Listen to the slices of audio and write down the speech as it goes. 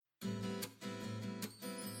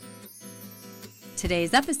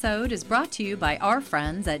Today's episode is brought to you by our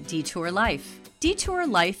friends at Detour Life. Detour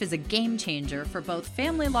Life is a game changer for both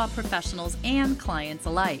family law professionals and clients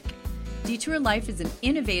alike. Detour Life is an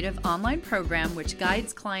innovative online program which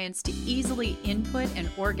guides clients to easily input and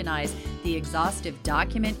organize the exhaustive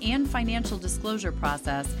document and financial disclosure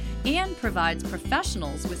process and provides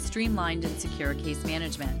professionals with streamlined and secure case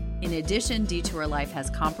management. In addition, Detour Life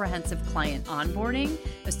has comprehensive client onboarding,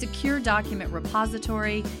 a secure document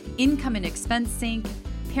repository, income and expense sync,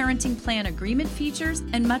 parenting plan agreement features,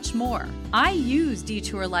 and much more. I use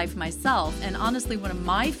Detour Life myself, and honestly, one of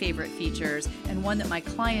my favorite features, and one that my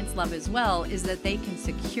clients love as well, is that they can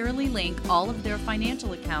securely link all of their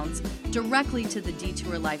financial accounts directly to the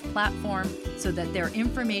Detour Life platform so that their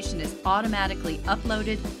information is automatically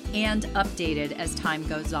uploaded and updated as time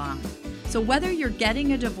goes on. So whether you're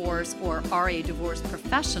getting a divorce or are a divorce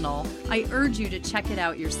professional, I urge you to check it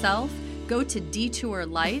out yourself. Go to Detour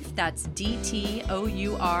Life, that's DTOUR.LIFE,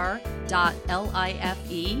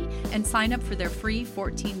 and sign up for their free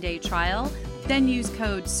 14-day trial. Then use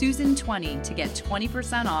code SUSAN20 to get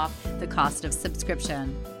 20% off the cost of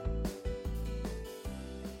subscription.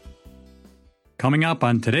 Coming up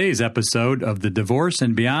on today's episode of the Divorce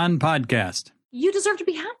and Beyond podcast. You deserve to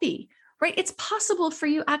be happy, right? It's possible for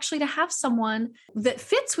you actually to have someone that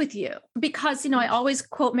fits with you because, I always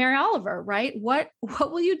quote Mary Oliver, right? What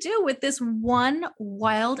will you do with this one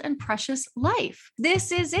wild and precious life?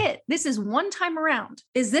 This is it. This is one time around.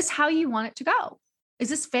 Is this how you want it to go? Is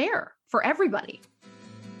this fair for everybody?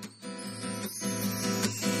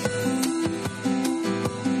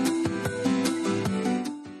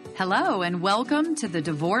 Hello, and welcome to the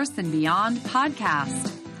Divorce and Beyond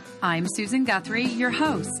podcast. I'm Susan Guthrie, your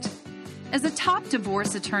host. As a top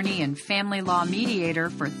divorce attorney and family law mediator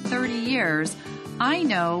for 30 years, I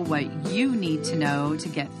know what you need to know to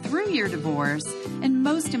get through your divorce and,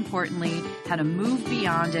 most importantly, how to move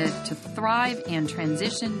beyond it to thrive and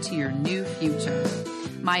transition to your new future.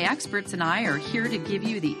 My experts and I are here to give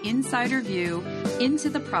you the insider view into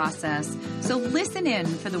the process, so listen in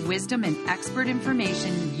for the wisdom and expert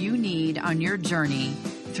information you need on your journey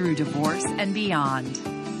through divorce and beyond.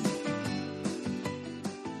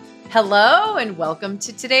 Hello, and welcome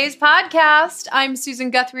to today's podcast. I'm Susan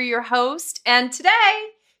Guthrie, your host, and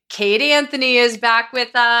today, Kate Anthony is back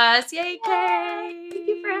with us. Yay, Kate! Thank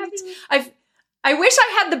you for having me. I wish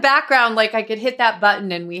I had the background, like I could hit that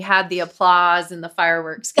button and we had the applause and the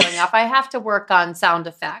fireworks going off. I have to work on sound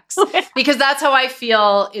effects because that's how I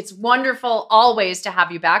feel. It's wonderful always to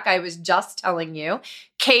have you back. I was just telling you,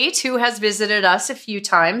 Kate, who has visited us a few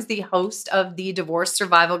times, the host of the Divorce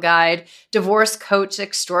Survival Guide, divorce coach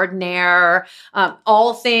extraordinaire,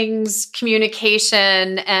 all things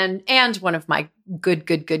communication, and one of my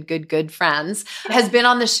good friends, has been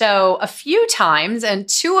on the show a few times, and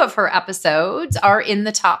 2 of her episodes are in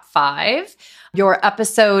the top 5. Your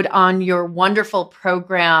episode on your wonderful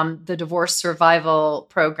program, the Divorce Survival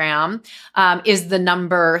Program, is the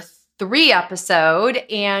number 3 episode,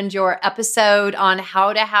 and your episode on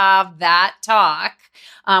how to have that talk,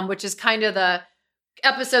 which is kind of the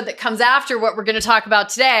episode that comes after what we're going to talk about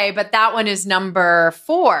today, but that one is number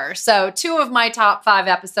 4. So 2 of my top 5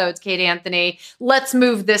 episodes, Kate Anthony. Let's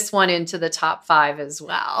move this one into the top 5 as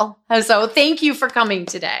well. So thank you for coming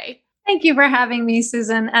today. Thank you for having me,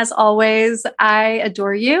 Susan. As always, I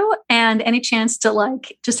adore you, and any chance to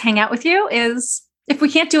just hang out with you is, if we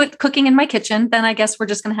can't do it cooking in my kitchen, then I guess we're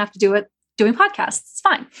just going to have to do it doing podcasts. It's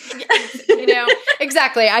fine.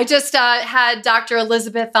 Exactly. I just had Dr.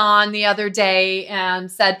 Elizabeth on the other day and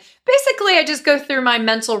said, basically, I just go through my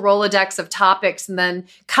mental Rolodex of topics and then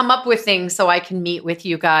come up with things so I can meet with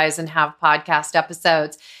you guys and have podcast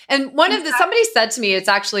episodes. And somebody said to me, it's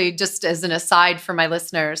actually just as an aside for my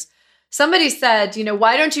listeners, somebody said,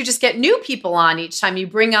 why don't you just get new people on each time you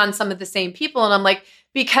bring on some of the same people? And I'm like,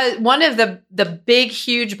 because one of the big,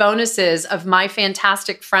 huge bonuses of my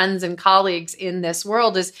fantastic friends and colleagues in this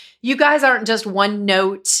world is you guys aren't just one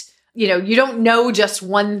note. You don't know just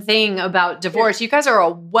one thing about divorce. You guys are a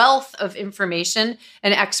wealth of information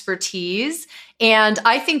and expertise. And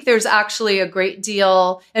I think there's actually a great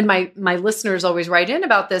deal, and my listeners always write in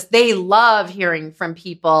about this. They love hearing from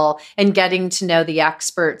people and getting to know the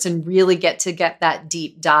experts and really get that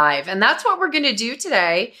deep dive. And that's what we're going to do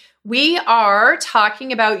today. We are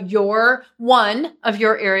talking about one of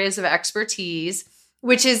your areas of expertise,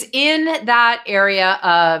 which is in that area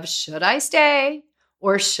of should I stay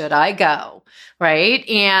or should I go, right?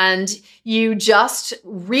 And you just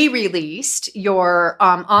re-released your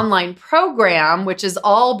online program, which is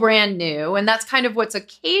all brand new. And that's kind of what's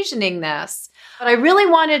occasioning this. But I really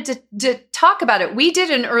wanted to talk about it. We did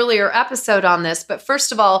an earlier episode on this, but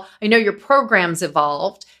first of all, I know your program's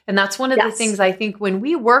evolved. And that's one of the things I think when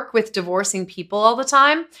we work with divorcing people all the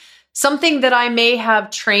time, something that I may have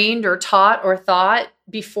trained or taught or thought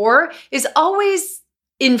before is always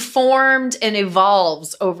informed and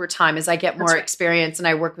evolves over time as I get more experience and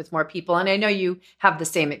I work with more people. And I know you have the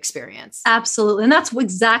same experience. Absolutely. And that's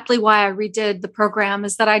exactly why I redid the program,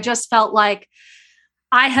 is that I just felt like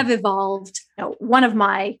I have evolved. One of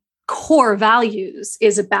my core values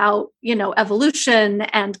is about, evolution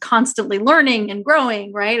and constantly learning and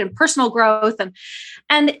growing, right? And personal growth. And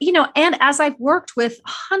as I've worked with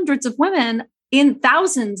hundreds of women, in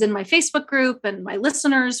thousands in my Facebook group and my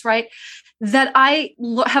listeners, right, that I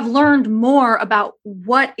have learned more about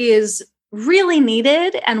what is really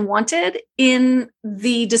needed and wanted in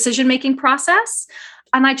the decision-making process.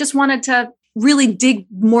 And I just wanted to really dig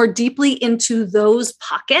more deeply into those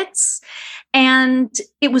pockets. And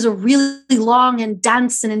it was a really long and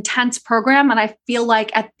dense and intense program. And I feel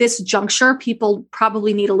like at this juncture, people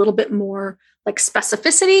probably need a little bit more like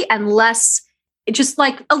specificity and less, just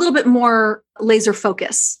like a little bit more laser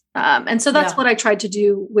focus. And so that's what I tried to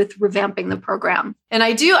do with revamping the program. And I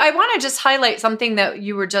want to just highlight something that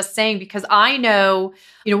you were just saying, because I know,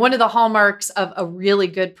 one of the hallmarks of a really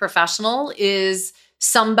good professional is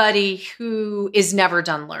somebody who is never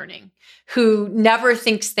done learning, who never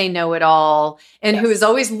thinks they know it all, and who is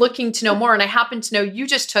always looking to know more. And I happen to know you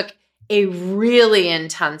just took a really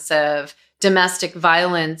intensive domestic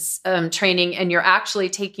violence training, and you're actually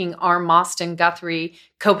taking our Mostyn Guthrie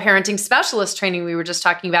co-parenting specialist training we were just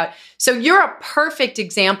talking about. So you're a perfect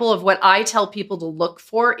example of what I tell people to look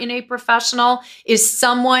for in a professional, is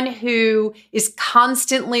someone who is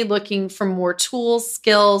constantly looking for more tools,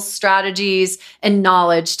 skills, strategies, and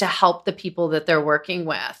knowledge to help the people that they're working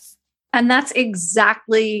with. And that's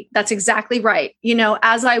exactly right.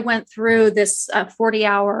 As I went through this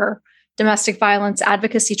 40-hour domestic violence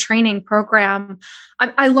advocacy training program,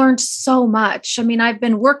 I learned so much. I mean, I've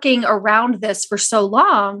been working around this for so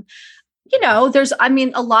long. There's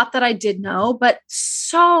a lot that I did know, but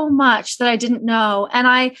so much that I didn't know. And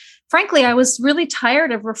I was really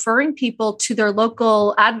tired of referring people to their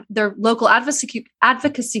local advocacy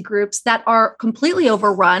groups that are completely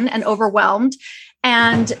overrun and overwhelmed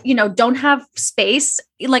and, don't have space.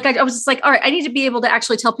 Like I was just like, all right, I need to be able to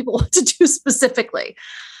actually tell people what to do specifically.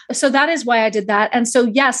 So that is why I did that. And so,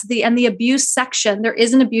 yes, the abuse section, there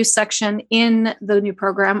is an abuse section in the new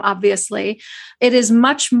program, obviously. It is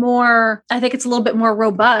much more, I think it's a little bit more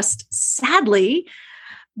robust, sadly,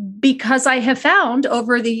 because I have found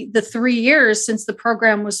over the 3 years since the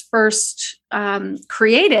program was first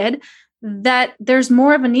created, that there's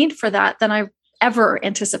more of a need for that than I ever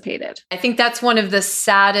anticipated. I think that's one of the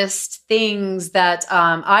saddest things that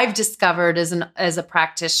I've discovered as a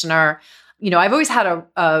practitioner. I've always had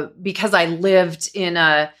because I lived in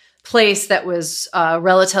a place that was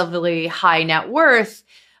relatively high net worth,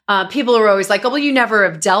 people are always like, oh, well, you never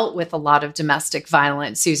have dealt with a lot of domestic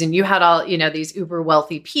violence, Susan. You had all, these uber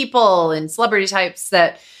wealthy people and celebrity types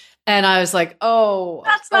and I was like,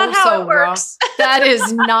 that's not how it works. That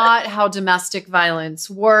is not how domestic violence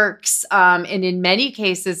works. And in many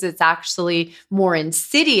cases, it's actually more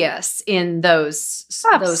insidious in those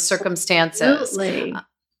circumstances. Absolutely.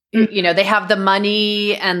 They have the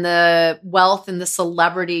money and the wealth and the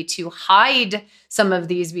celebrity to hide some of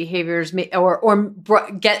these behaviors or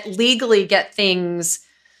get things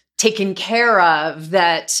taken care of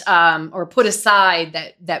that or put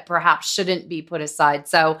aside that perhaps shouldn't be put aside.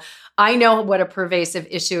 So I know what a pervasive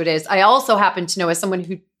issue it is. I also happen to know, as someone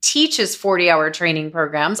who teaches 40-hour training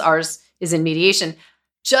programs, ours is in mediation,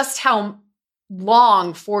 just how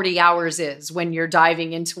long 40 hours is when you're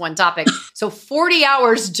diving into one topic. So 40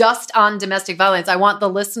 hours just on domestic violence. I want the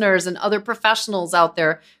listeners and other professionals out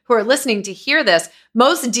there who are listening to hear this.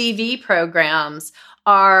 Most DV programs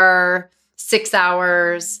are 6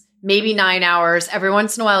 hours, maybe 9 hours. Every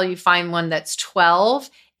once in a while you find one that's 12.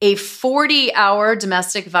 A 40-hour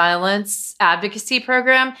domestic violence advocacy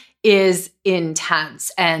program is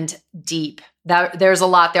intense and deep. There's a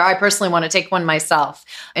lot there. I personally want to take one myself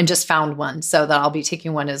and just found one, so that I'll be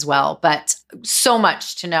taking one as well. But so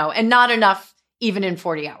much to know, and not enough even in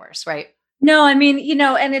 40 hours, right? No, I mean,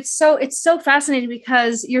 and it's so fascinating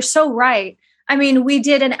because you're so right. I mean, we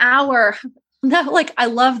did an hour. Like, I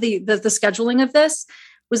love the scheduling of this.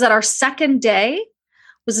 Was that our second day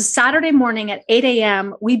was a Saturday morning at 8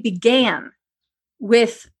 a.m. We began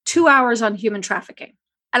with 2 hours on human trafficking.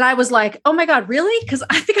 And I was like, oh my God, really? Because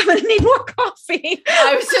I think I'm going to need more coffee.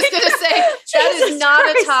 I was just going to say, that is not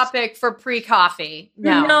a topic for pre-coffee.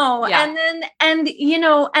 No. Yeah.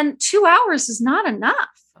 And 2 hours is not enough.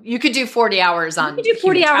 You could do 40 hours on. You could do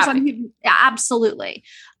 40 hours on. Absolutely.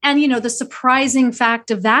 And, the surprising fact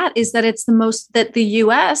of that is that that the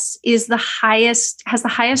US has the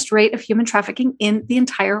highest rate of human trafficking in the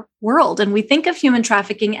entire world. And we think of human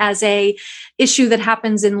trafficking as a issue that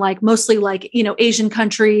happens in mostly Asian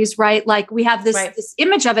countries, right? Like we have this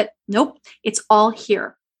image of it. Nope. It's all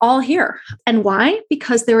here. And why?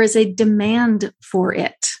 Because there is a demand for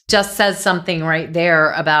it. Just says something right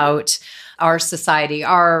there about our society,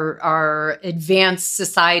 our advanced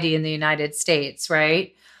society in the United States,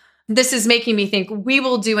 right? This is making me think we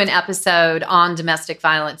will do an episode on domestic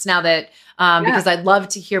violence now that, because I'd love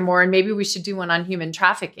to hear more, and maybe we should do one on human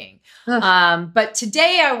trafficking. But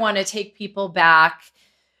today I want to take people back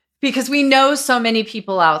because we know so many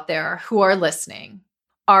people out there who are listening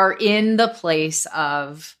are in the place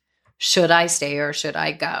of, should I stay or should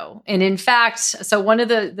I go? And in fact, so one of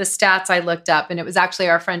the stats I looked up, and it was actually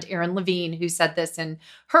our friend Erin Levine who said this in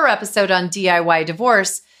her episode on DIY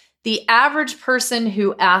divorce, the average person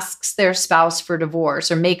who asks their spouse for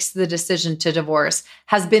divorce or makes the decision to divorce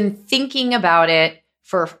has been thinking about it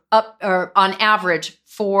for on average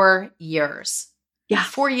 4 years. Yeah.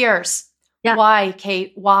 4 years. Yeah. Why,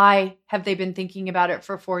 Kate? Why have they been thinking about it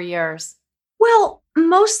for 4 years? Well,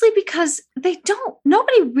 mostly because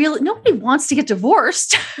nobody wants to get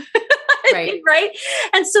divorced. Right. Right.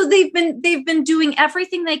 And so they've been doing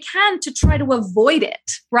everything they can to try to avoid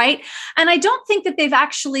it. Right. And I don't think that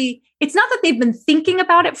it's not that they've been thinking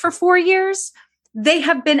about it for 4 years. They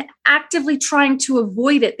have been actively trying to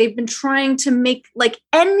avoid it. They've been trying to make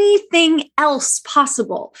anything else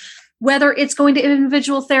possible, whether it's going to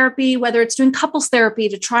individual therapy, whether it's doing couples therapy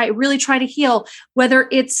to really try to heal, whether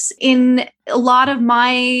it's in a lot of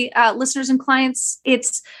my listeners and clients,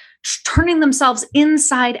 it's turning themselves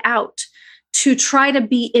inside out to try to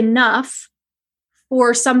be enough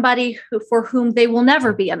for somebody for whom they will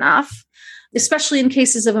never be enough, especially in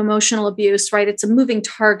cases of emotional abuse, right? It's a moving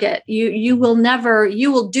target. You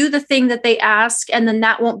will do the thing that they ask, and then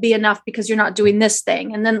that won't be enough because you're not doing this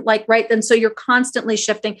thing. And then so you're constantly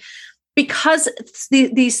shifting because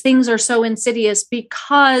these things are so insidious,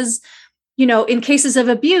 because, in cases of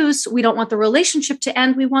abuse, we don't want the relationship to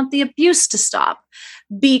end. We want the abuse to stop,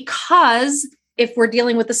 because if we're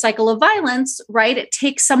dealing with the cycle of violence, right, it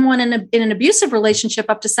takes someone in an abusive relationship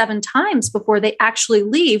up to 7 times before they actually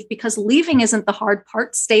leave, because leaving isn't the hard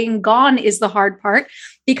part. Staying gone is the hard part,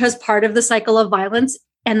 because part of the cycle of violence,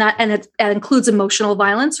 and it includes emotional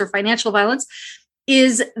violence or financial violence,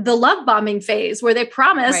 is the love bombing phase where they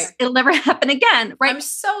promise it'll never happen again. Right. I'm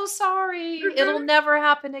so sorry. Mm-hmm. It'll never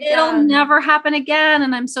happen again. It'll never happen again.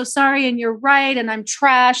 And I'm so sorry. And you're right. And I'm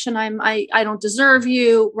trash. And I don't deserve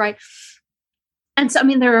you. Right. And so,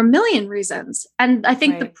 there are a million reasons. And I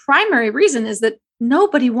think the primary reason is that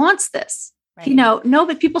nobody wants this. Right.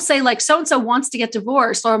 Nobody, people say so-and-so wants to get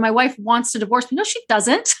divorced, or my wife wants to divorce me. No, she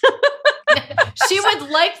doesn't. She would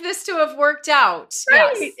like this to have worked out.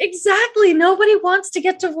 Right, yes. Exactly. Nobody wants to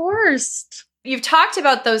get divorced. You've talked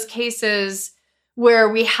about those cases where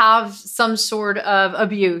we have some sort of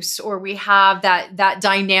abuse, or we have that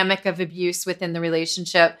dynamic of abuse within the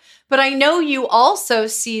relationship. But I know you also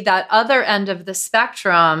see that other end of the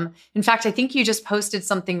spectrum. In fact, I think you just posted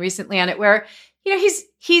something recently on it where,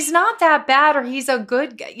 he's not that bad, or he's a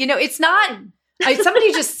good guy. It's not.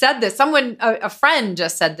 Somebody just said this. A friend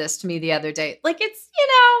just said this to me the other day.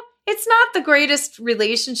 It's not the greatest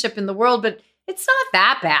relationship in the world, but it's not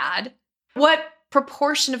that bad. What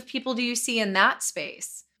proportion of people do you see in that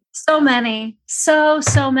space? So many, so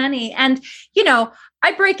many. And,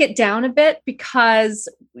 I break it down a bit, because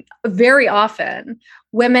very often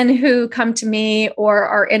women who come to me or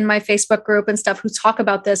are in my Facebook group and stuff who talk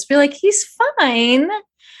about this feel like he's fine.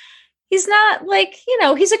 He's not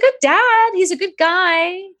he's a good dad. He's a good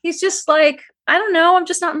guy. He's just I don't know. I'm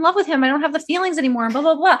just not in love with him. I don't have the feelings anymore, and blah,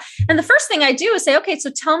 blah, blah. And the first thing I do is say, okay, so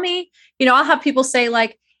tell me, I'll have people say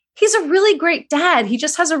he's a really great dad. He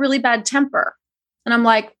just has a really bad temper. And I'm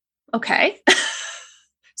like, okay.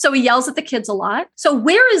 So he yells at the kids a lot. So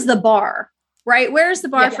where is the bar, right? Where is the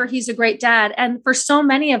bar for he's a great dad? And for so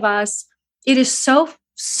many of us, it is so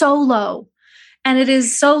low. And it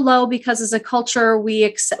is so low because as a culture, we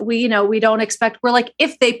don't expect, we're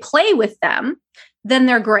if they play with them, then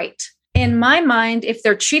they're great. In my mind, if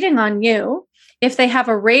they're cheating on you, if they have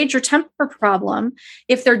a rage or temper problem,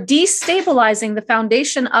 if they're destabilizing the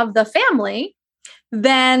foundation of the family,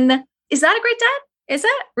 then is that a great dad? Is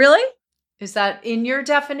it really? Is that in your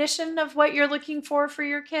definition of what you're looking for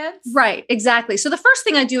your kids? Right, exactly. So the first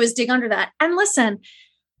thing I do is dig under that. And listen,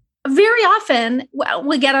 very often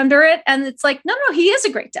we get under it and it's like, no, he is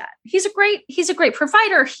a great dad. He's a great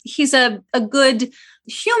provider. He's a good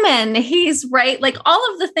human. He's right. Like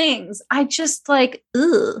all of the things I just like,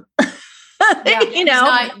 ugh. Yeah, he's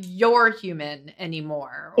not your human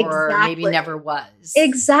anymore, or maybe never was.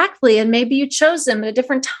 Exactly. And maybe you chose him at a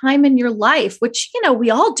different time in your life, which, we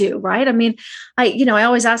all do, right? I mean, I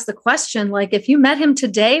always ask the question, like, if you met him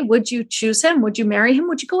today, would you choose him? Would you marry him?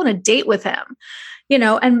 Would you go on a date with him?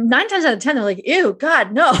 And 9 times out of 10, they're like, ew,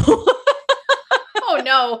 God, no. Oh,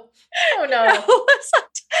 no. Oh, no.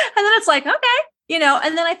 And then it's like, okay,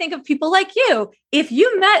 and then I think of people like you. If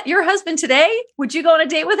you met your husband today, would you go on a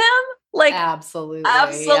date with him? Like, absolutely.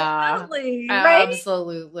 Yeah. Right?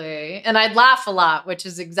 Absolutely. And I'd laugh a lot, which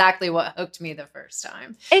is exactly what hooked me the first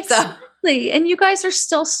time. Exactly. So. And you guys are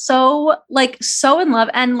still so in love.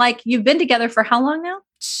 And you've been together for how long now?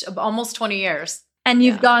 Almost 20 years. And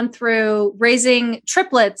you've gone through raising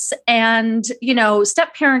triplets and,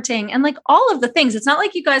 step parenting and all of the things. It's not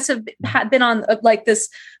like you guys have been on this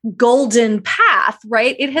golden path,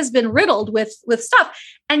 right? It has been riddled with stuff.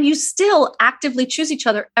 And you still actively choose each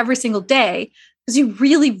other every single day because you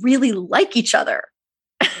really, really like each other.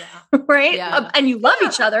 Yeah. Right. Yeah. And you love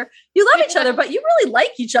each other. You love each other, but you really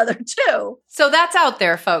like each other too. So that's out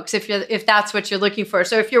there, folks, if that's what you're looking for.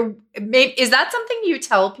 So is that something you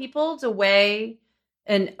tell people to weigh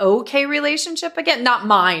an okay relationship again? Not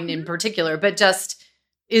mine in particular, but just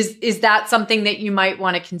is that something that you might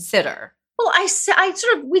want to consider? Well,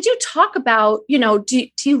 we do talk about, do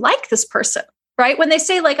you like this person? Right? When they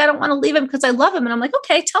say I don't want to leave him because I love him. And I'm like,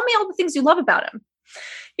 okay, tell me all the things you love about him,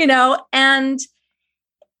 and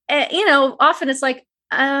often it's like,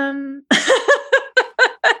 all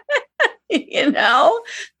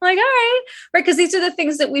right. Because these are the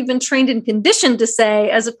things that we've been trained and conditioned to say,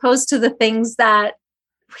 as opposed to the things that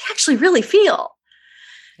we actually really feel.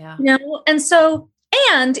 Yeah. And so,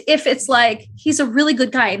 and if it's he's a really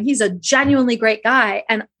good guy and he's a genuinely great guy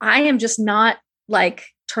and I am just not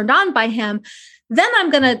turned on by him, then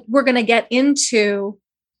we're going to get into,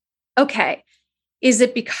 okay, is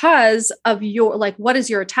it because of your, what is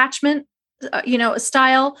your attachment,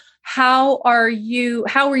 style? How were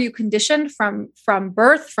you conditioned from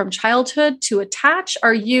birth, from childhood to attach?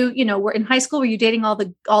 Are you, we're in high school, were you dating all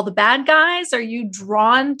the bad guys? Are you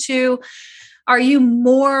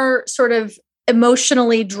more sort of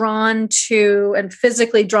emotionally drawn to and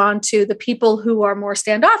physically drawn to the people who are more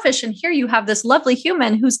standoffish? And here you have this lovely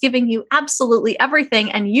human who's giving you absolutely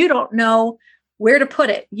everything and you don't know where to put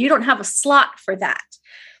it. You don't have a slot for that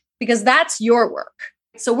because that's your work.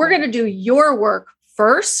 So we're going to do your work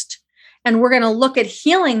first. And we're going to look at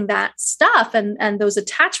healing that stuff and those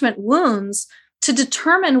attachment wounds to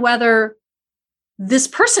determine whether this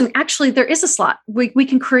person, actually, there is a slot. We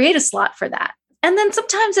can create a slot for that. And then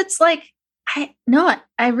sometimes it's I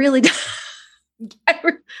really,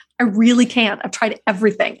 I really can't. I've tried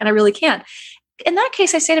everything and I really can't. In that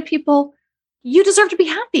case, I say to people, you deserve to be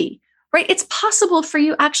happy, right? It's possible for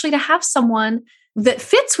you actually to have someone that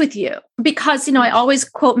fits with you because, I always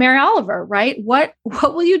quote Mary Oliver, right? What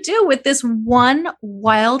will you do with this one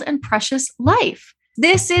wild and precious life?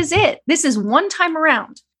 This is it. This is one time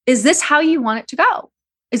around. Is this how you want it to go?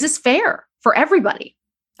 Is this fair for everybody?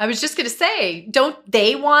 I was just going to say, don't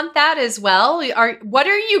they want that as well? What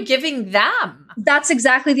are you giving them? That's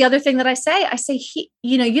exactly the other thing that I say. I say,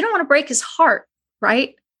 you don't want to break his heart,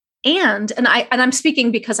 right? And I'm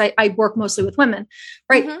speaking because I work mostly with women,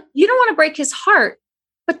 right? Mm-hmm. You don't want to break his heart,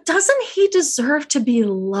 but doesn't he deserve to be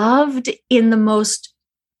loved in the most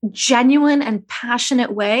genuine and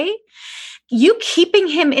passionate way? You keeping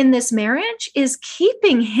him in this marriage is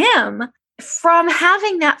keeping him from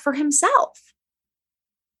having that for himself.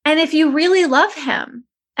 And if you really love him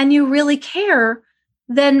and you really care,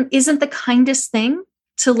 then isn't the kindest thing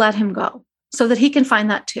to let him go so that he can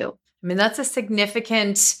find that too? I mean, that's a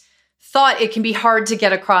significant thought. It can be hard to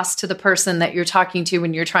get across to the person that you're talking to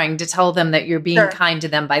when you're trying to tell them that you're being kind to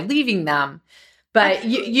them by leaving them. But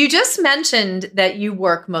you just mentioned that you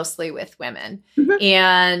work mostly with women. Mm-hmm.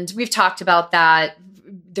 And we've talked about that.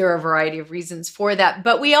 There are a variety of reasons for that.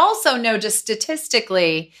 But we also know just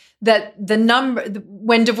statistically that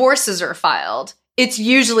when divorces are filed, it's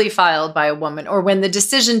usually filed by a woman, or when the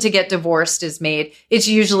decision to get divorced is made, it's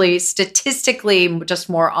usually statistically just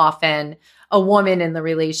more often a woman in the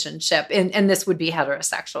relationship. And this would be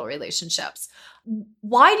heterosexual relationships.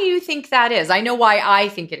 Why do you think that is? I know why I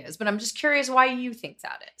think it is, but I'm just curious why you think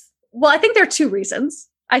that is. Well, I think there are two reasons.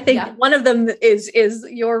 I think one of them is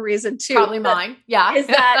your reason too. Probably mine. Yeah. Is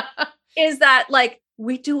that is that like,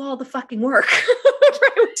 we do all the fucking work,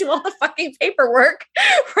 right? We do all the fucking paperwork,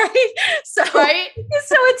 right? So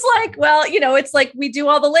it's like, well, it's like we do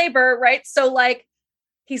all the labor, right? So like,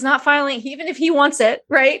 he's not filing, even if he wants it,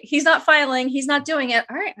 right? He's not filing, he's not doing it.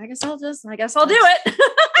 All right, I guess I'll do it.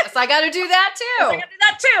 Yes, I got to do that too. I got to do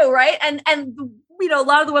that too, right? And a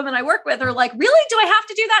lot of the women I work with are like, really? Do I have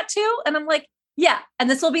to do that too? And I'm like, yeah. And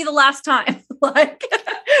this will be the last time. Like,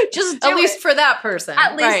 just do at least for that person.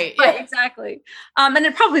 At least, right. Yeah. Exactly. And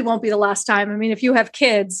it probably won't be the last time. I mean, if you have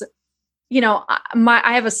kids,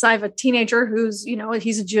 I have a teenager who's,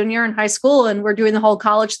 he's a junior in high school and we're doing the whole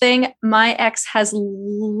college thing. My ex has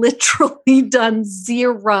literally done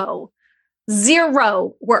zero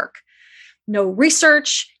work, no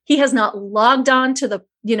research. He has not logged on to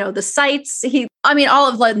the sites. All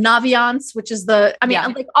of like Naviance, which is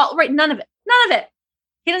none of it.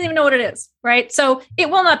 He doesn't even know what it is. Right. So it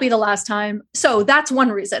will not be the last time. So that's one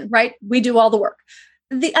reason, right? We do all the work.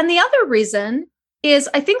 The other reason is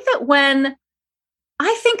I think that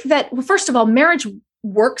first of all, marriage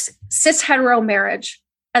works, cis hetero marriage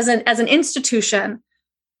as an institution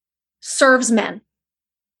serves men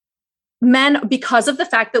because of the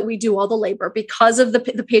fact that we do all the labor, because of the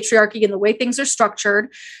patriarchy and the way things are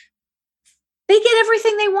structured. They get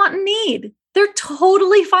everything they want and need. They're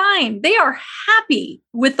totally fine. They are happy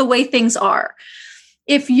with the way things are.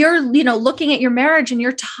 If you're, looking at your marriage and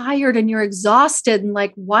you're tired and you're exhausted and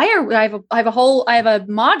like, I have a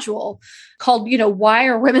module called, why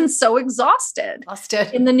are women so exhausted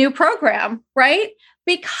in the new program, right?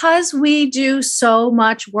 Because we do so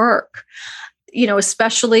much work,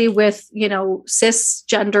 especially with,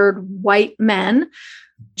 cisgendered white men.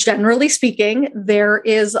 Generally speaking, there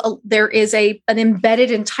is an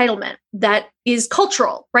embedded entitlement that is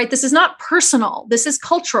cultural, right? This is not personal. This is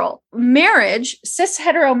cultural. Marriage, cis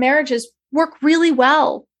hetero marriages work really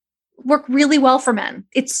well for men.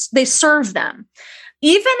 They serve them.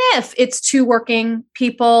 Even if it's two working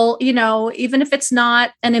people, even if it's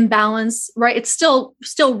not an imbalance, right? It still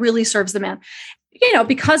really serves the man.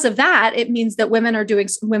 Because of that, it means that women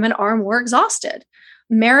are more exhausted.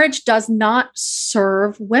 Marriage does not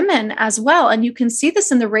serve women as well. And you can see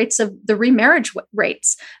this in the rates of the remarriage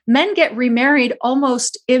rates. Men get remarried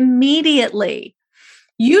almost immediately,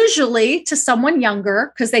 usually to someone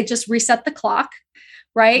younger because they just reset the clock,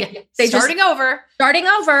 right? Yeah. Starting over,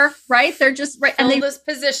 right? They're just right. And this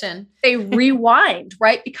position. They rewind,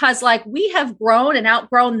 right? Because like we have grown and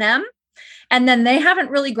outgrown them. And then they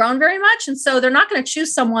haven't really grown very much. And so they're not going to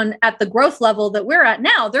choose someone at the growth level that we're at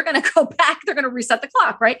now. They're going to go back. They're going to reset the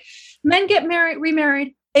clock, right? Men get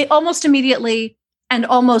remarried almost immediately and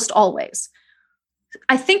almost always.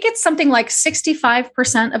 I think it's something like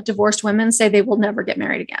 65% of divorced women say they will never get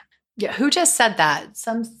married again. Yeah. Who just said that?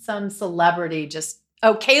 Some celebrity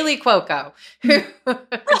Kaylee Cuoco, who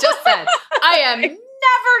just said, I am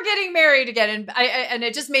never getting married again. And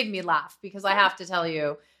it just made me laugh because I have to tell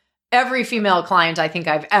you, every female client I think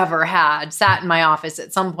I've ever had sat in my office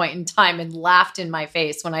at some point in time and laughed in my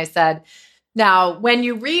face when I said, now, when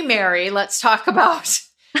you remarry, let's talk about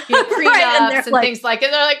prenups right, and things like,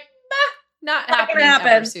 and they're like, not happening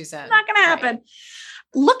ever, Susan. Not going to happen. Right.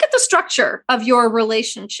 Look at the structure of your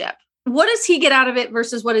relationship. What does he get out of it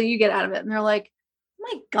versus what do you get out of it? And they're like,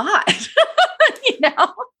 my God,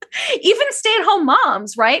 even stay-at-home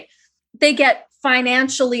moms, right? They get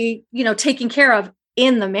financially, taken care of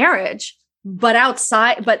in the marriage, but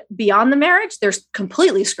beyond the marriage, they're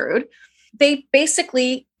completely screwed. They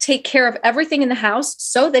basically take care of everything in the house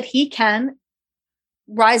so that he can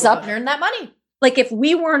rise up and earn that money. Like if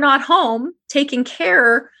we were not home taking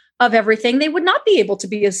care of everything, they would not be able to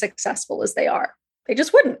be as successful as they are. They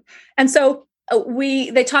just wouldn't. And so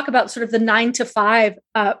they talk about sort of the 9 to 5,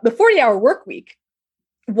 the 40-hour work week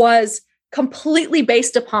was completely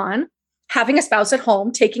based upon having a spouse at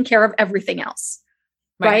home, taking care of everything else.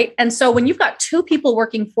 Right. And so when you've got two people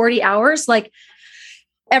working 40 hours, like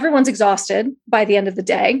everyone's exhausted by the end of the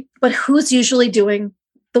day, but who's usually doing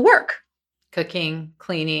the work? Cooking,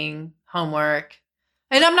 cleaning, homework.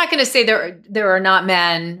 And I'm not going to say there are not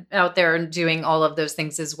men out there doing all of those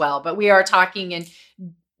things as well, but we are talking in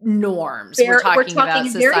norms. We're talking about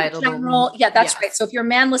societal. General. Yeah, that's right. So if you're a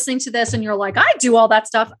man listening to this and you're like, I do all that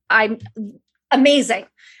stuff, I'm amazing.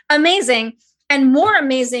 And more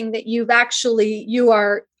amazing that you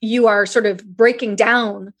are sort of breaking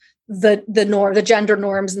down the gender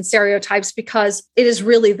norms and stereotypes, because it is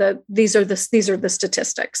really these are the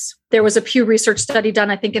statistics. There was a Pew Research study done,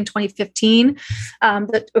 I think in 2015,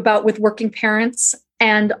 with working parents,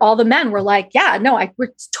 and all the men were like, yeah, no,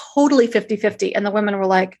 we're totally 50-50. And the women were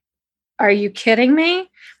like, are you kidding me?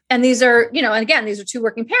 And these are, and again, these are two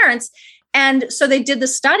working parents. And so they did the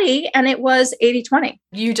study and it was 80-20.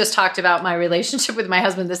 You just talked about my relationship with my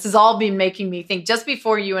husband. This has all been making me think. Just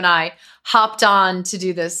before you and I hopped on to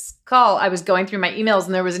do this call, I was going through my emails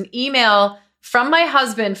and there was an email from my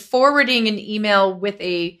husband forwarding an email with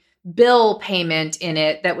a bill payment in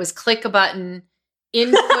it that was click a button,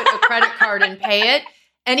 input a credit card and pay it.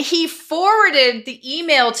 And he forwarded the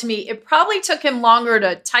email to me. It probably took him longer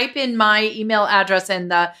to type in my email address and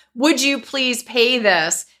the, would you please pay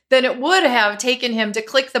this, than it would have taken him to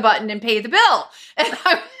click the button and pay the bill. And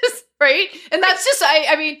I was right. And that's just,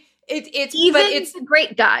 I mean, it's even but it's the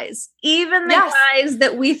great guys, even the guys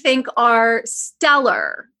that we think are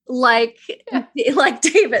stellar, like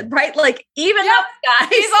David, right? Like even those guys.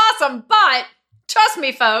 He's awesome. But trust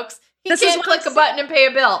me, folks, he can't click a button and pay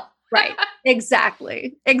a bill. Right.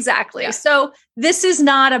 Exactly. Yeah. So this is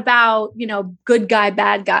not about, good guy,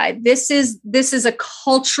 bad guy. This is a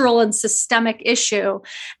cultural and systemic issue.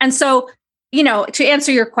 And so, to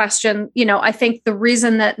answer your question, I think the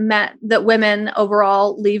reason that women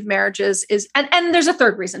overall leave marriages is, and there's a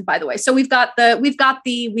third reason, by the way. So we've got the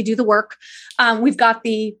we do the work. We've got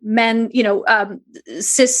the men,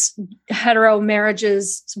 cis hetero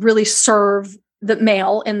marriages really serve the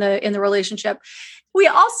male in the relationship. We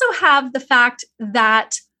also have the fact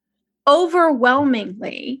that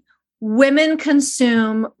overwhelmingly women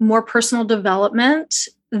consume more personal development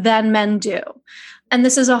than men do. And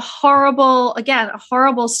this is a horrible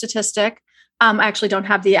statistic. I actually don't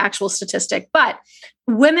have the actual statistic, but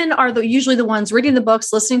women are usually the ones reading the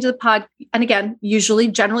books, listening to the pod. And again, usually,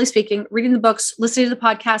 generally speaking, reading the books, listening to the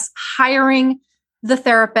podcast, hiring the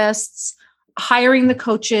therapists, hiring the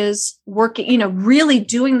coaches, working, really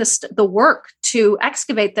doing the work to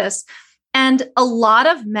excavate this. And a lot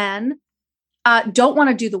of men don't want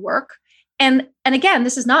to do the work. And again,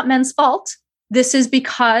 this is not men's fault. This is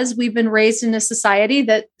because we've been raised in a society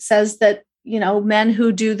that says that, men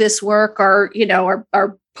who do this work are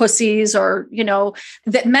pussies, or,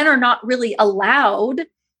 that men are not really allowed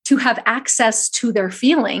to have access to their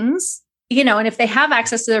feelings, and if they have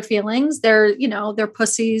access to their feelings, they're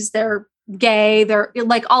pussies, they're gay, they're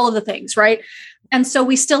like all of the things, right? And so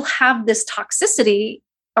we still have this toxicity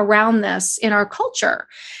around this in our culture.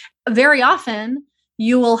 Very often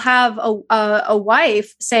you will have a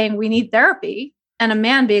wife saying, we need therapy, and a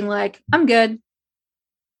man being like, I'm good.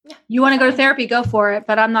 You want to go to therapy, go for it,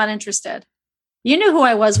 but I'm not interested. You knew who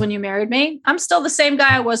I was when you married me. I'm still the same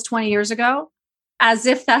guy I was 20 years ago, as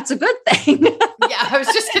if that's a good thing. Yeah, I was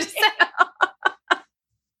just going to say.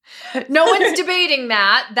 No one's debating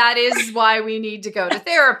that. That is why we need to go to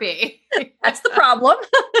therapy. That's the problem.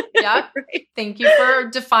 Yeah. Right. Thank you for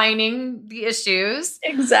defining the issues.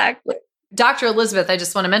 Exactly. Dr. Elizabeth, I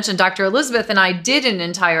just want to mention Dr. Elizabeth and I did an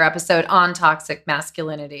entire episode on toxic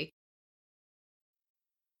masculinity.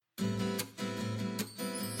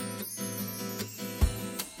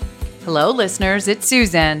 Hello, listeners. It's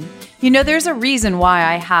Susan. There's a reason why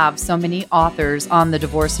I have so many authors on the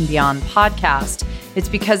Divorce and Beyond podcast. It's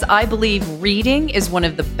because I believe reading is one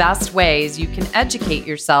of the best ways you can educate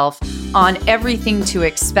yourself on everything to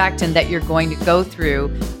expect and that you're going to go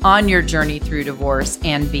through on your journey through divorce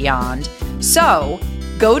and beyond. So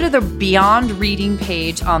go to the Beyond Reading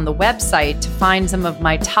page on the website to find some of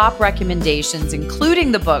my top recommendations,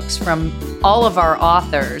 including the books from all of our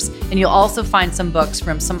authors. And you'll also find some books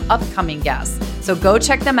from some upcoming guests. So go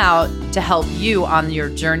check them out to help you on your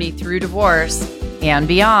journey through divorce and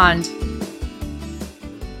beyond.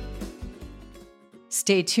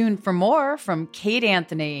 Stay tuned for more from Kate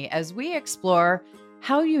Anthony as we explore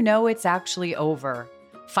how you know it's actually over,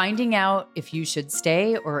 finding out if you should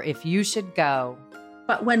stay or if you should go.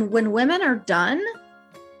 But when women are done,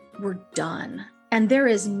 we're done. And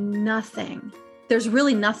there's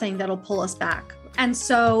really nothing that'll pull us back. And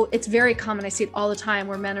so it's very common. I see it all the time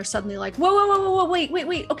where men are suddenly like, whoa, wait.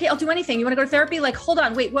 Okay, I'll do anything. You want to go to therapy? Like, hold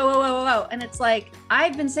on, wait, whoa. And it's like,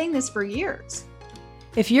 I've been saying this for years.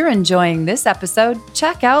 If you're enjoying this episode,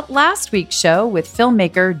 check out last week's show with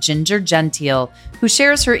filmmaker Ginger Gentile, who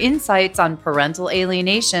shares her insights on parental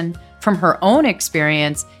alienation from her own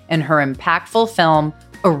experience in her impactful film,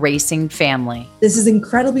 Erasing Family. This is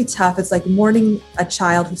incredibly tough. It's like mourning a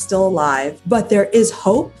child who's still alive, but there is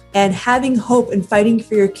hope. And having hope and fighting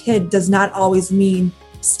for your kid does not always mean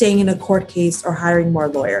staying in a court case or hiring more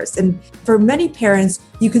lawyers. And for many parents,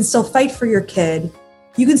 you can still fight for your kid.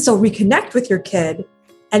 You can still reconnect with your kid.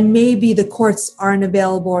 And maybe the courts aren't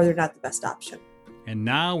available or they're not the best option. And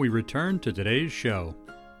now we return to today's show.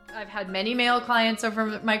 I've had many male clients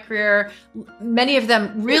over my career, many of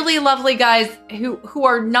them really lovely guys who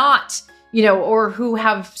are not or who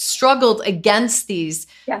have struggled against these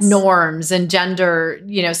Yes. norms and gender,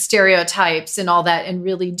 stereotypes and all that, and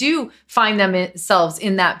really do find themselves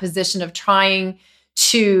in that position of trying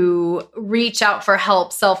to reach out for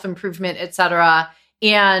help, self-improvement, et cetera,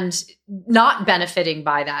 and not benefiting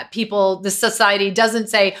by that. The society doesn't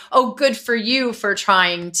say, oh, good for you for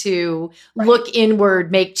trying to look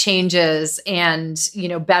inward, make changes, and,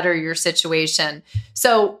 better your situation.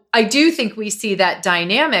 So I do think we see that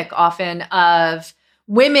dynamic often of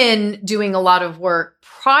women doing a lot of work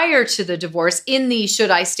prior to the divorce in the should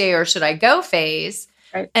I stay or should I go phase,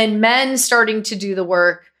 and men starting to do the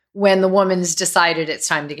work when the woman's decided it's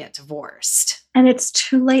time to get divorced. And it's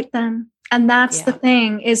too late then. And that's the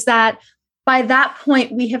thing, is that by that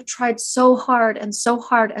point, we have tried so hard and so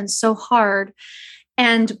hard and so hard.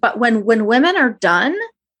 But when women are done,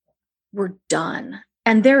 we're done.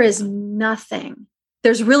 And there's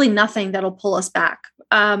really nothing that'll pull us back.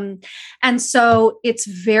 And so it's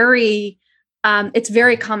very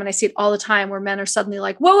common. I see it all the time where men are suddenly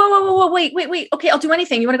like, whoa, wait. Okay, I'll do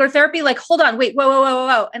anything. You want to go to therapy? Like, hold on, wait,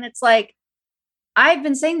 whoa. And it's like, I've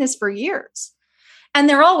been saying this for years. And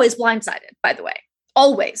they're always blindsided, by the way,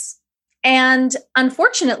 always. And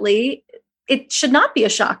unfortunately, it should not be a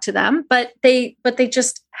shock to them, but they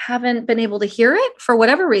just haven't been able to hear it for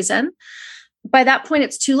whatever reason. By that point,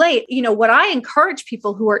 it's too late. What I encourage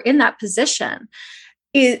people who are in that position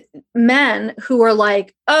is men who are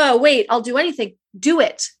like, oh, wait, I'll do anything. Do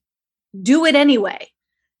it. Do it anyway.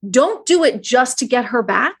 Don't do it just to get her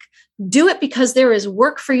back. Do it because there is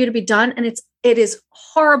work for you to be done. And it is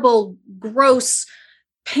horrible, gross,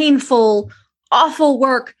 painful, awful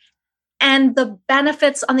work. And the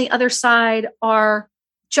benefits on the other side are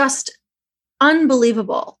just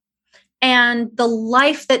unbelievable. And the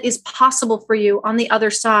life that is possible for you on the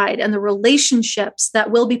other side, and the relationships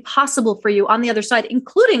that will be possible for you on the other side,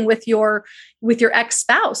 including with your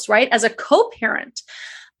ex-spouse, right? As a co-parent,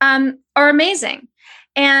 are amazing.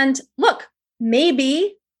 And look,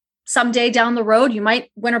 maybe someday down the road, you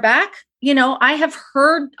might win her back. I have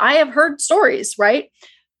heard stories, right?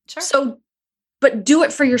 Sure. So, but do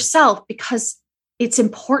it for yourself because it's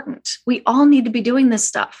important. We all need to be doing this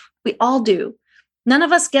stuff. We all do. None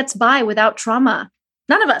of us gets by without trauma.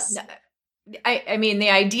 None of us. I mean, the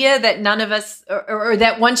idea that none of us, or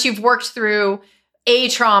that once you've worked through a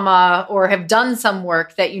trauma or have done some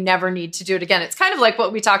work, that you never need to do it again. It's kind of like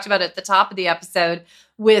what we talked about at the top of the episode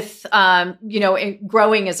with,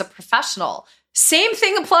 growing as a professional. Same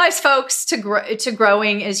thing applies, folks, to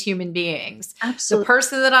growing as human beings. Absolutely. The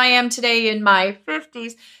person that I am today in my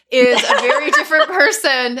 50s is a very different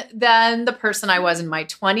person than the person I was in my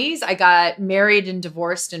 20s. I got married and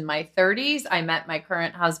divorced in my 30s. I met my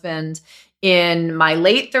current husband in my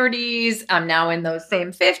late 30s. I'm now in those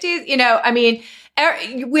same 50s.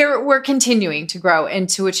 We're continuing to grow and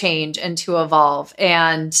to change and to evolve.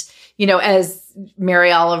 And, as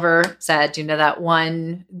Mary Oliver said, that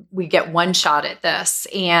we get one shot at this.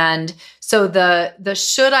 And so the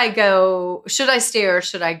should I stay or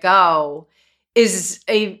should I go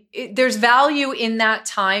there's value in that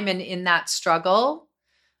time and in that struggle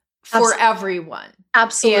for everyone.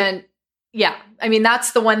 Absolutely. And yeah,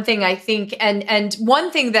 that's the one thing I think. And one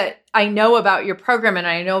thing that I know about your program and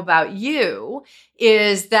I know about you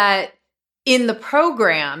is that in the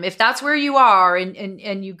program, if that's where you are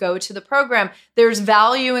and you go to the program, there's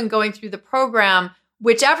value in going through the program,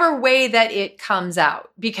 whichever way that it comes out,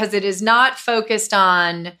 because it is not focused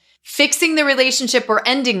on fixing the relationship or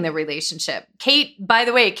ending the relationship. By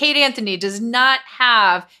the way, Kate Anthony does not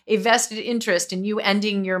have a vested interest in you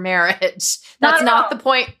ending your marriage. That's not the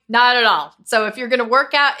point. Not at all. So if you're going to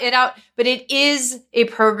work it out, but it is a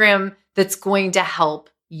program that's going to help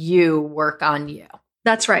you work on you.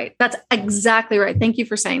 That's right. That's exactly right. Thank you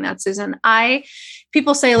for saying that, Susan.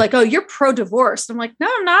 People say like, oh, you're pro-divorce. I'm like, no,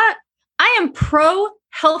 I'm not. I am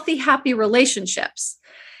pro-healthy, happy relationships.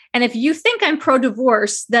 And if you think I'm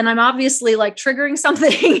pro-divorce, then I'm obviously like triggering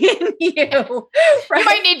something in you. Right? You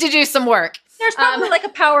might need to do some work. There's probably like a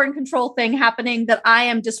power and control thing happening that I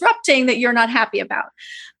am disrupting that you're not happy about.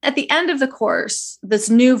 At the end of the course, this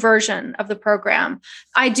new version of the program,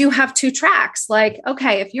 I do have 2 tracks. Like,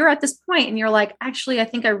 okay, if you're at this point and you're like, actually, I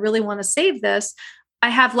think I really want to save this, I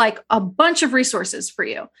have like a bunch of resources for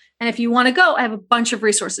you. And if you want to go, I have a bunch of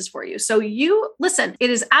resources for you. So you listen, it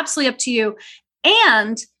is absolutely up to you.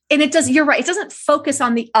 And you're right. It doesn't focus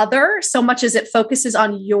on the other so much as it focuses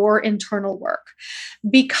on your internal work,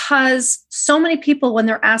 because so many people, when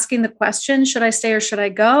they're asking the question, should I stay or should I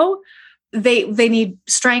go? They need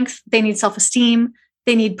strength. They need self-esteem.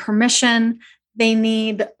 They need permission. They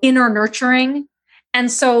need inner nurturing.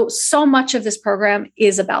 And so much of this program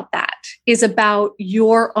is about that, is about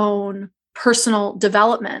your own personal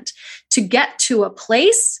development to get to a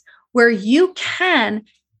place where you can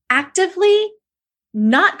actively,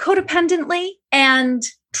 not codependently, and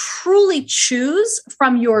truly choose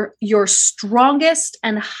from your strongest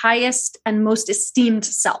and highest and most esteemed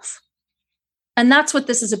self. And that's what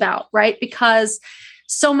this is about, right? Because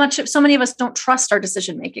so many of us don't trust our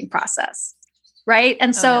decision-making process, right?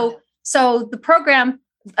 And so the program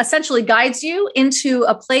essentially guides you into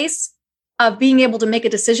a place of being able to make a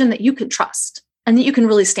decision that you can trust and that you can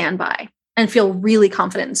really stand by and feel really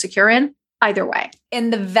confident and secure in either way.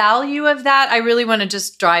 And the value of that, I really want to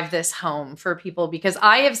just drive this home for people, because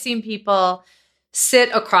I have seen people sit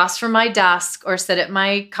across from my desk or sit at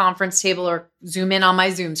my conference table or zoom in on my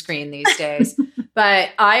Zoom screen these days. But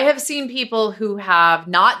I have seen people who have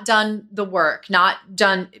not done the work, not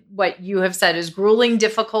done what you have said is grueling,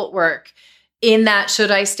 difficult work in that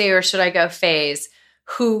should I stay or should I go phase,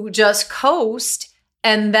 who just coast,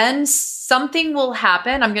 and then something will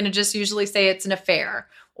happen. I'm going to just usually say it's an affair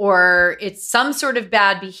or it's some sort of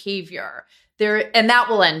bad behavior there, and that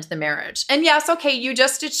will end the marriage. And yes, okay, you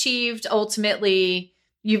just achieved ultimately,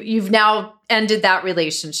 you've now ended that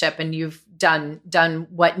relationship and you've done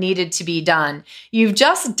what needed to be done. You've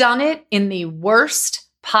just done it in the worst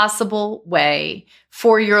possible way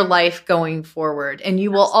for your life going forward. And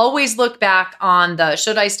you will always look back on the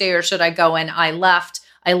should I stay or should I go? And I left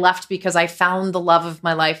because I found the love of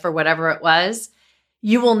my life or whatever it was.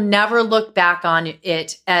 You will never look back on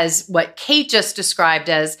it as what Kate just described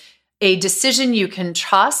as a decision you can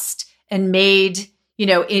trust and made,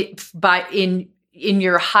 in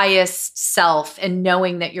your highest self, and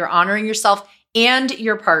knowing that you're honoring yourself and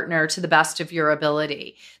your partner to the best of your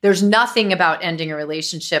ability. There's nothing about ending a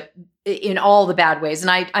relationship in all the bad ways. And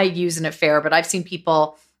I use an affair, but I've seen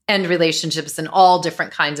people end relationships in all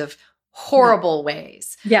different kinds of horrible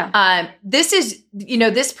ways. Yeah. This is,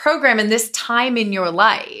 this program and this time in your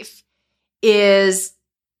life is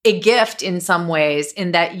a gift in some ways,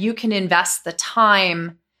 in that you can invest the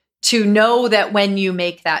time to know that when you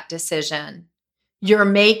make that decision, you're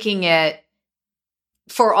making it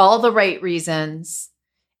for all the right reasons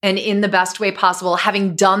and in the best way possible,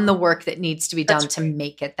 having done the work that needs to be done to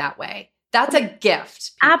make it that way. That's a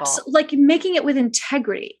gift. Absolutely. Like making it with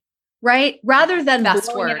integrity, right? Rather than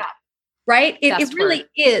blowing it up, right? It really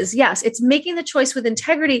is. Yes. It's making the choice with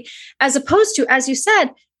integrity, as opposed to, as you said,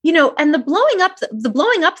 and the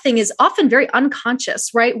blowing up thing is often very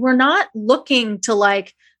unconscious, right? We're not looking to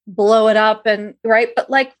like blow it up and right. But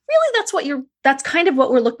like, really, that's kind of what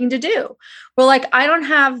we're looking to do. We're like, I don't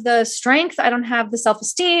have the strength. I don't have the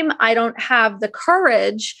self-esteem. I don't have the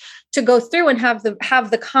courage to go through and have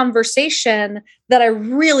the conversation that I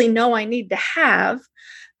really know I need to have.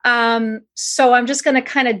 So I'm just going to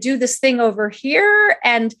kind of do this thing over here.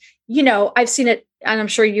 And, I've seen it, and I'm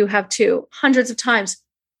sure you have too, hundreds of times,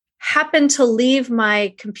 happen to leave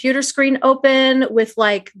my computer screen open with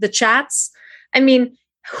like the chats. I mean,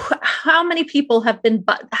 how many people have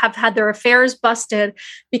had their affairs busted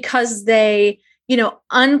because they,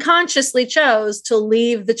 unconsciously chose to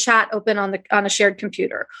leave the chat open on a shared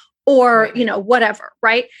computer or, whatever.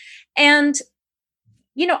 Right. And,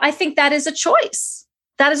 I think that is a choice.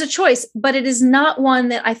 That is a choice, but it is not one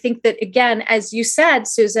that I think that, again, as you said,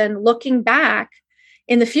 Susan, looking back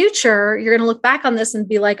in the future, you're going to look back on this and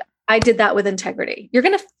be like, I did that with integrity. You're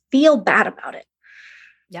going to feel bad about it.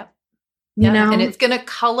 Yep. And it's going to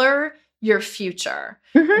color your future.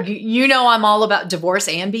 Mm-hmm. I'm all about divorce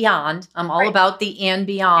and beyond. I'm all about the and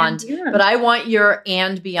beyond, but I want your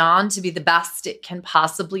and beyond to be the best it can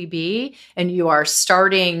possibly be. And you are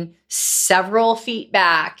starting several feet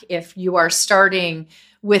back if you are starting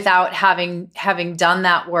without having done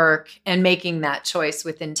that work and making that choice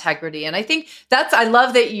with integrity. And I think I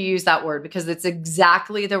love that you use that word, because it's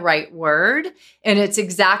exactly the right word. And it's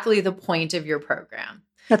exactly the point of your program.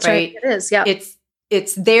 That's right. It is. Yeah.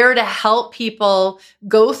 It's there to help people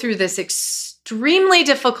go through this extremely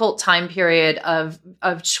difficult time period of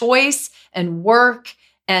choice and work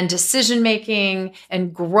and decision-making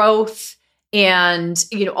and growth and,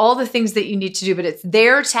 all the things that you need to do, but it's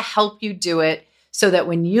there to help you do it so that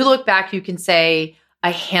when you look back, you can say,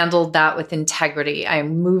 I handled that with integrity. I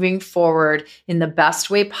am moving forward in the best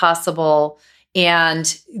way possible.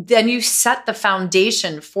 And then you set the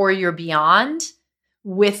foundation for your beyond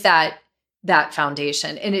with that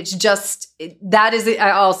foundation. And it's just,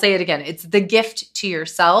 I'll say it again, it's the gift to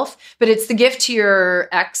yourself, but it's the gift to your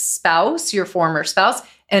ex-spouse, your former spouse.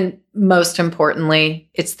 And most importantly,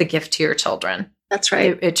 it's the gift to your children. That's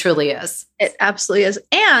right. It truly is. It absolutely is.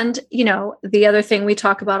 And, the other thing we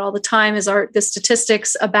talk about all the time is the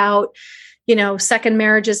statistics about, second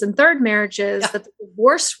marriages and third marriages, that the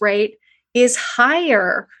divorce rate is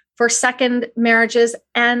higher for second marriages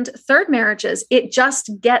and third marriages. It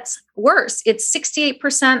just gets worse. It's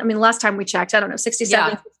 68%. I mean, last time we checked, I don't know,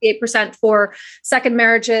 67, 68% for second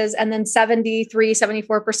marriages, and then 73,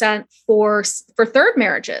 74% for third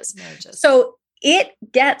marriages. So it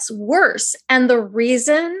gets worse. And the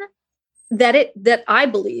reason that I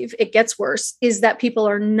believe it gets worse is that people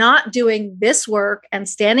are not doing this work and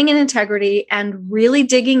standing in integrity and really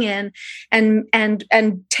digging in and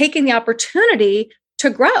taking the opportunity to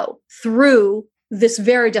grow through this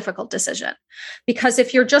very difficult decision. Because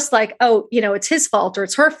if you're just like, oh, it's his fault or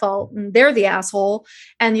it's her fault and they're the asshole,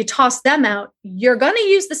 and you toss them out, you're going to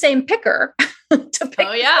use the same picker to pick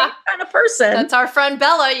the same kind of person. That's our friend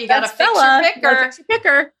Bella. You got to fix your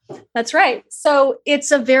picker. That's right. So it's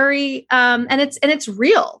a very, and it's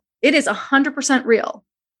real. It is 100% real.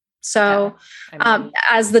 So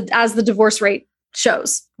as the divorce rate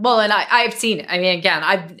shows. Well, and I've seen it. I mean, again,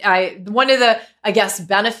 one of the, I guess,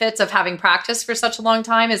 benefits of having practiced for such a long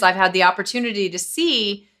time is I've had the opportunity to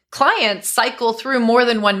see clients cycle through more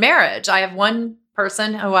than one marriage. I have one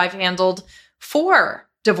person who I've handled 4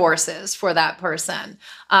 divorces for that person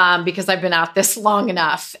because I've been at this long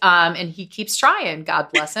enough, and he keeps trying, God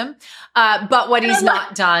bless him. But what he's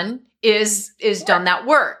not done is done that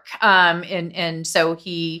work. And so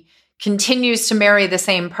he continues to marry the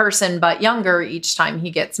same person, but younger each time he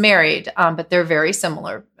gets married. But they're very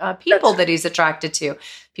similar people that he's attracted to.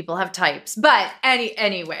 People have types. But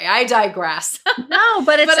anyway, I digress. No,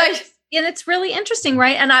 but and it's really interesting,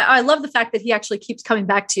 right? And I love the fact that he actually keeps coming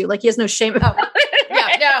back to you. Like he has no shame about it.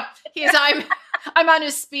 Right? Yeah, no, I'm on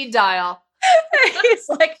his speed dial. He's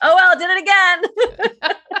like, oh, well, I did it again.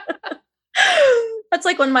 That's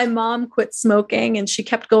like when my mom quit smoking and she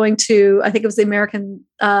kept going to, I think it was the American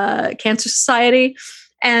Cancer Society.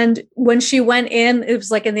 And when she went in, it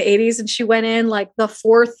was like in the 80s, and she went in like the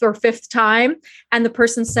 4th or 5th time, and the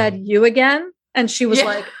person said, "You again?" And she was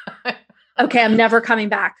like, "Okay, I'm never coming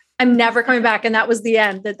back. I'm never coming back." And that was the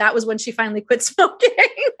end. That was when she finally quit smoking.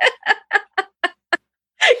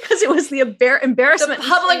 Because it was the embarrassment. The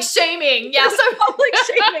public shaming. Yes. The public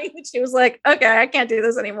shaming. She was like, okay, I can't do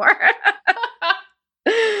this anymore.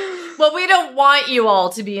 Well, we don't want you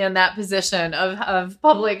all to be in that position of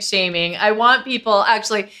public shaming. I want people,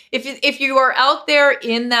 actually, if you are out there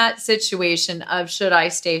in that situation of should I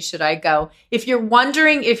stay, should I go? If you're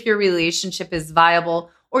wondering if your relationship is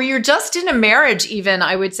viable, or you're just in a marriage even,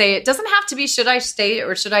 I would say it doesn't have to be should I stay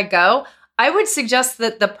or should I go? I would suggest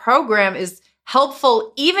that the program is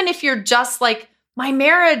helpful, even if you're just like, my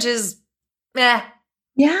marriage is Yes.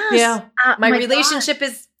 Yeah. My relationship God.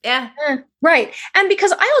 is Right. And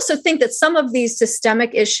because I also think that some of these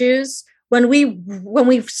systemic issues, when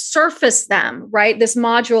we surface them, right, this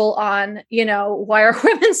module on, why are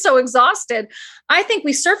women so exhausted? I think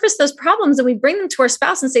we surface those problems and we bring them to our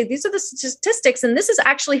spouse and say, these are the statistics, and this is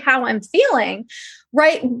actually how I'm feeling,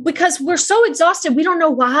 right? Because we're so exhausted. We don't know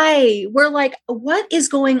why. We're like, what is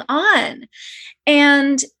going on?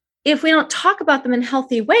 And if we don't talk about them in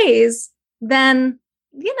healthy ways, then,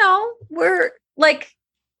 we're like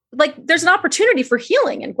there's an opportunity for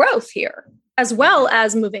healing and growth here, as well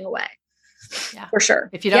as moving away. Yeah, for sure.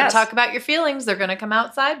 If you don't talk about your feelings, they're going to come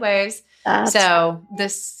out sideways. So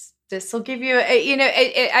this will give you,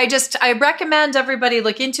 I recommend everybody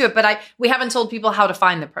look into it, but we haven't told people how to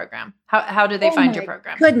find the program. How do they find your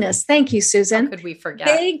program? Goodness. Thank you, Susan. How could we forget?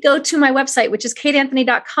 They go to my website, which is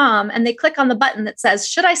kateanthony.com, and they click on the button that says,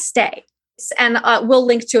 should I stay? And we'll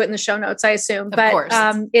link to it in the show notes, I assume. But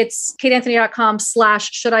it's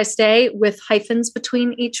kateanthony.com/should I stay with hyphens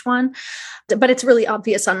between each one. But it's really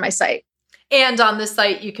obvious on my site. And on the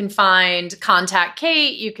site, you can find Contact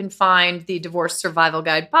Kate. You can find the Divorce Survival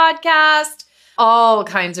Guide podcast, all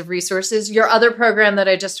kinds of resources. Your other program that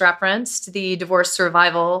I just referenced, the Divorce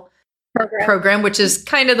Survival program, which is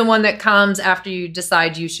kind of the one that comes after you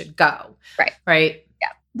decide you should go. Right. Yeah,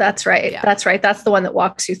 that's right. Yeah. That's right. That's the one that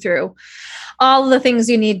walks you through all of the things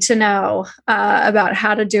you need to know about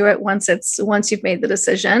how to do it once you've made the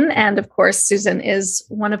decision. And of course, Susan is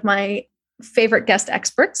one of my favorite guest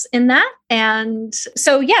experts in that. And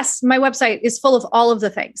so, yes, my website is full of all of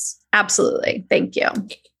the things. Absolutely. Thank you.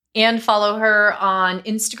 And follow her on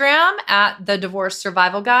Instagram at the Divorce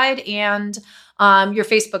Survival Guide and your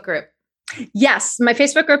Facebook group. Yes, my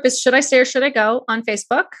Facebook group is Should I Stay or Should I Go on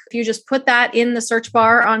Facebook. If you just put that in the search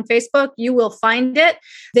bar on Facebook, you will find it.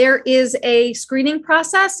 There is a screening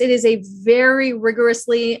process. It is a very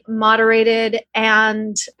rigorously moderated,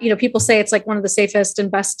 and people say it's like one of the safest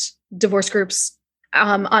and best divorce groups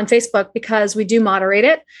on Facebook because we do moderate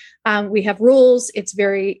it. We have rules.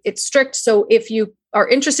 It's strict. So if you are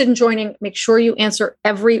interested in joining, make sure you answer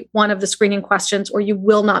every one of the screening questions or you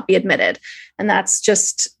will not be admitted. And that's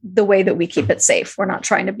just the way that we keep it safe. We're not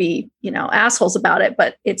trying to be, assholes about it,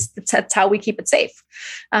 but that's how we keep it safe.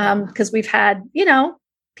 Because we've had,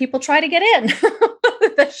 people try to get in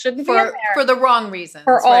that shouldn't be in there. For the wrong reasons.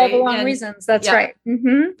 For all the wrong reasons. That's right.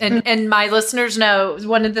 Mm-hmm. And my listeners know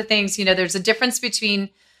one of the things, there's a difference between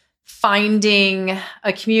finding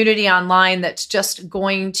a community online that's just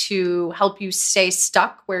going to help you stay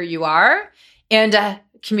stuck where you are and a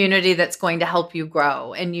community that's going to help you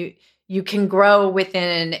grow. And you can grow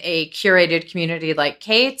within a curated community like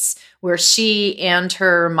Kate's, where she and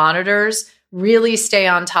her monitors really stay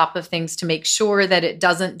on top of things to make sure that it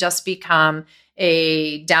doesn't just become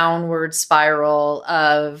a downward spiral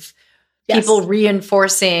of people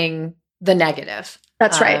reinforcing the negative.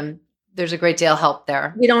 That's right. There's a great deal of help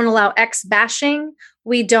there. We don't allow ex bashing.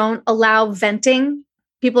 We don't allow venting.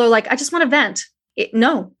 People are like, I just want to vent.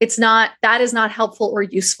 No, it's not. That is not helpful or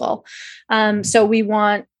useful. So we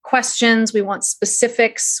want questions. We want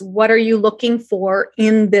specifics. What are you looking for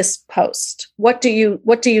in this post? What do you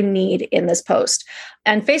need in this post?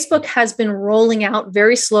 And Facebook has been rolling out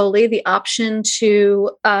very slowly the option to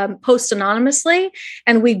post anonymously.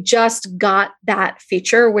 And we just got that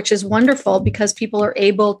feature, which is wonderful because people are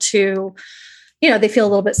able to, they feel a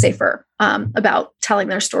little bit safer about telling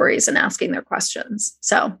their stories and asking their questions.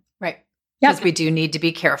 So, right. Because we do need to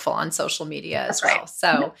be careful on social media as well. Right.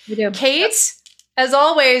 So, we do. Kate, as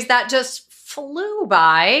always, that just flew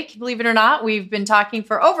by. Believe it or not, we've been talking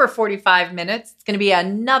for over 45 minutes. It's going to be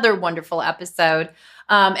another wonderful episode.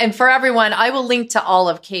 And for everyone, I will link to all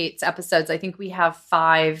of Kate's episodes. I think we have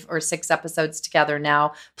 5 or 6 episodes together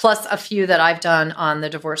now, plus a few that I've done on the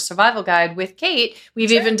Divorce Survival Guide with Kate.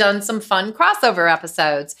 We've even done some fun crossover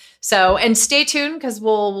episodes. So, and stay tuned because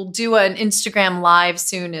we'll do an Instagram live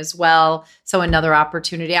soon as well. So another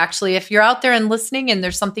opportunity. Actually, if you're out there and listening and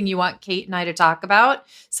there's something you want Kate and I to talk about,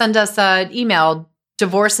 send us an email,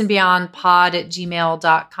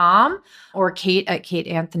 divorceandbeyondpod@gmail.com or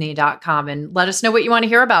kate@kateanthony.com, and let us know what you want to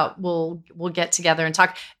hear about. We'll get together and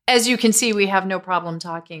talk. As you can see, we have no problem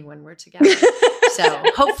talking when we're together. So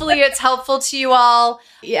hopefully it's helpful to you all.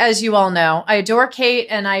 As you all know, I adore Kate,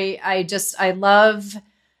 and I love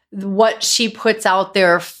what she puts out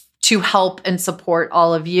there to help and support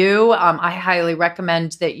all of you. I highly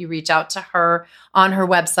recommend that you reach out to her on her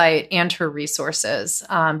website and her resources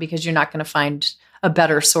because you're not going to find a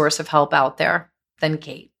better source of help out there than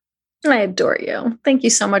Kate. I adore you. Thank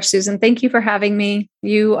you so much, Susan. Thank you for having me.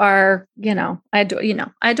 You are, I adore you.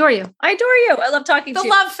 I adore you. I love talking to you. The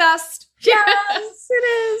love fest. Yes, it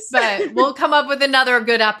is. But we'll come up with another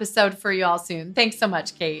good episode for you all soon. Thanks so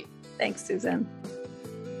much, Kate. Thanks, Susan.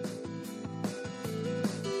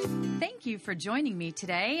 Thank you for joining me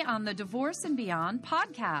today on the Divorce and Beyond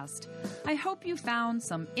podcast. I hope you found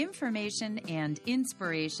some information and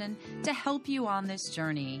inspiration to help you on this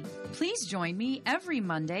journey. Please join me every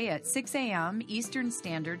Monday at 6 a.m. Eastern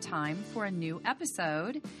Standard Time for a new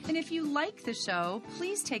episode. And if you like the show,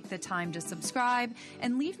 please take the time to subscribe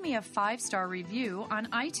and leave me a 5-star review on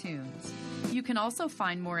iTunes. You can also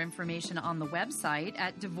find more information on the website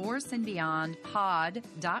at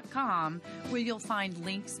divorceandbeyondpod.com, where you'll find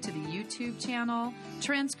links to the YouTube channel,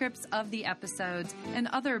 transcripts of the episodes, and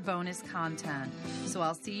other bonus content. So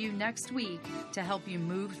I'll see you next week to help you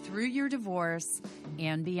move through your divorce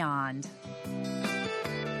and beyond.